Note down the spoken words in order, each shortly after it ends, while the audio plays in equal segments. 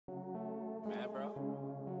mad, bro?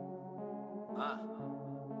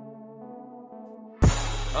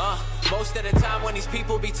 Most of the time when these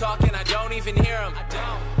people be talking, I don't even hear them.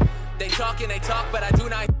 They talk and they talk, but I do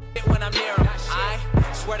not shit when I'm near them. I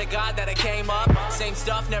swear to God that I came up, same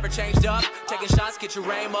stuff, never changed up. Taking shots, get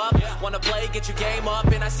your aim up. Wanna play, get your game up.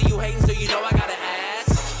 And I see you hating, so you know I gotta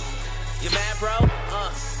ask. You mad, bro?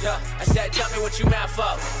 Yeah. I said, tell me what you mad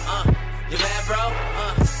for. You mad, bro?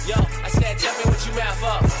 Yo. I said, tell me what you mad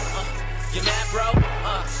for. You mad, bro?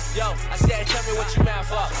 Yo. I said, tell me what you mad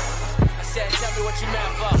for. I said, tell me what you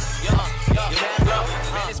mad for. You mad,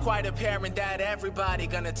 bro? Man, it's quite apparent that everybody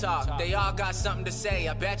gonna talk. They all got something to say.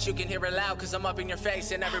 I bet you can hear it loud, cause I'm up in your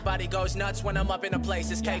face. And everybody goes nuts when I'm up in a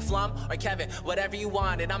place. It's K, Flum, or Kevin, whatever you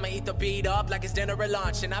want. And I'ma eat the beat up like it's dinner or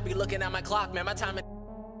lunch. And I be looking at my clock, man, my time is...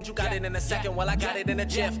 You got it in a second, well I got it in a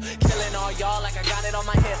jiff. Killing all y'all like I got it on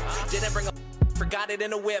my hip. Didn't bring a forgot it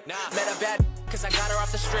in a whip. Met a bad cause I got her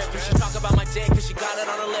off the strip. And she talk about my dick cause she got it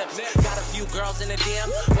on her lips. Got a few girls in the DM.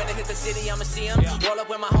 When I hit the city I'ma see them. Roll up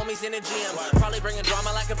with my homies in the gym. Probably bringing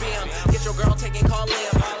drama like a BM. Get your girl taking call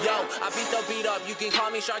Liam. Yo, I beat the beat up, you can call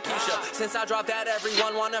me Sharkeisha. Since I dropped that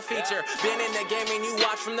everyone wanna feature. Been in the game and you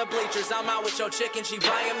watch from the bleachers. I'm out with your chick and she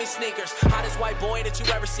buying me sneakers. Hottest white boy that you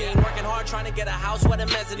ever seen. Working hard trying to get a house with a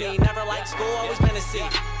mezzanine. Never liked school, always been a C.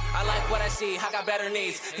 I like what I see, I got better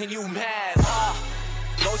needs. And you mad,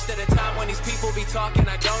 most of the time when these people be talking,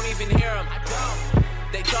 I don't even hear them.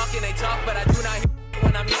 They talk and they talk, but I do not hear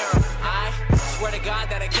when I'm near them. I swear to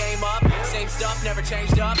God that I came up, same stuff, never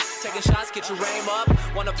changed up. Taking shots, get your aim up.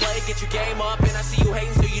 Wanna play, get your game up. And I see you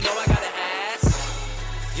hating, so you know I gotta ask.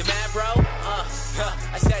 You mad, bro?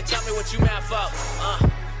 I said, tell me what you mad for.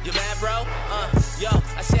 You mad, bro? Yo,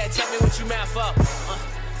 I said, tell me what you mad for.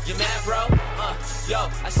 You mad, bro? Yo,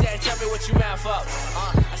 I said, tell me what you mad for.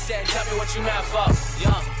 I said, tell me what you mad for. Yo,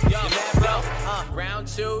 you mad, bro? Round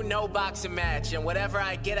two, no boxing match. And whatever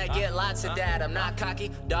I get lots of that. I'm not cocky,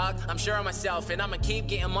 dog, I'm sure of myself. And I'ma keep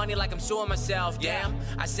getting money like I'm suing myself. Damn,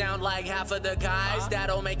 I sound like half of the guys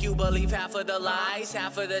that'll make you believe half of the lies.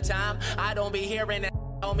 Half of the time, I don't be hearing that.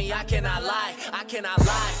 Homie, I cannot lie, I cannot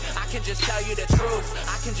lie. I can just tell you the truth,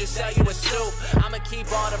 I can just sell you a soup. I'ma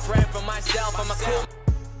keep all the bread for myself, I'm a cool,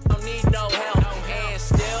 don't need no help. And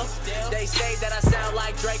still, they say that I sound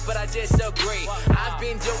like Drake, but I disagree. I've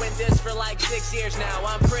been doing this for like 6 years now,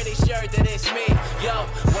 I'm pretty sure that it's me. Yo,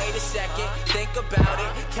 wait a second, think about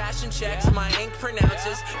it. Cash and checks, my ink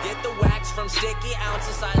pronounces. Get the wax from sticky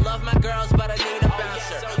ounces. I love my girls, but I need a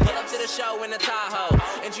bouncer. Pull up to the show in the Tahoe,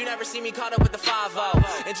 and you never see me caught up with the 5-0.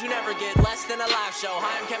 And you never get less than a live show.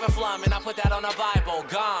 Hi, I'm Kevin Flum, and I put that on a Bible.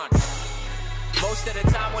 Gone. Most of the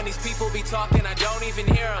time when these people be talking, I don't even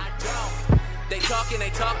hear them. They talk and they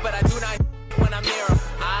talk, but I do not when I'm near them.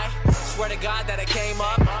 I swear to God that I came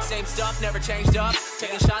up, same stuff, never changed up.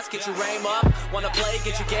 Taking shots, get your aim up. Wanna play,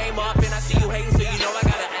 get your game up. And I see you hating, so you know I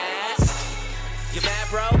gotta ask. You mad,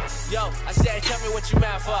 bro? Yo, I said, tell me what you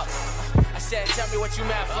mad for. I said, tell me what you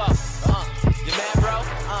mad for. You mad, bro?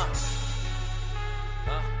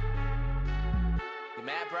 You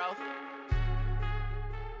mad, bro?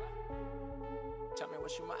 Tell me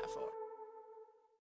what you mad for.